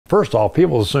First off,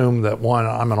 people assume that, one,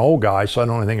 I'm an old guy, so I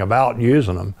don't know anything about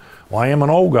using them. Well, I am an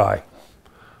old guy,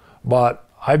 but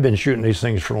I've been shooting these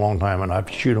things for a long time, and I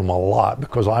shoot them a lot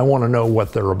because I want to know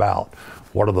what they're about.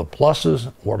 What are the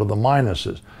pluses? What are the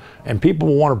minuses? And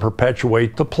people want to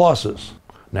perpetuate the pluses.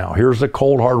 Now, here's the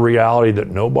cold hard reality that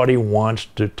nobody wants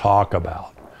to talk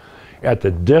about. At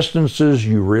the distances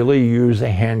you really use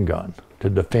a handgun to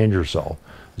defend yourself,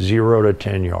 0 to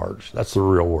 10 yards, that's the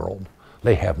real world.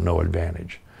 They have no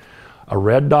advantage. A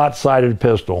red dot sighted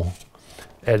pistol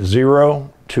at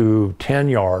 0 to 10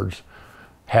 yards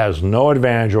has no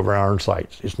advantage over iron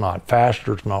sights. It's not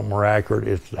faster, it's not more accurate,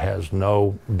 it has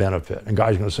no benefit. And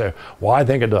guys are gonna say, well, I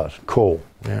think it does. Cool,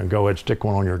 go ahead, stick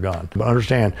one on your gun. But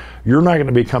understand, you're not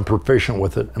gonna become proficient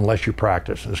with it unless you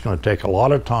practice. It's gonna take a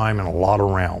lot of time and a lot of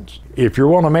rounds. If you're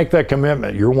willing to make that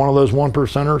commitment, you're one of those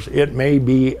 1%ers, it may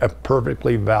be a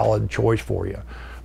perfectly valid choice for you.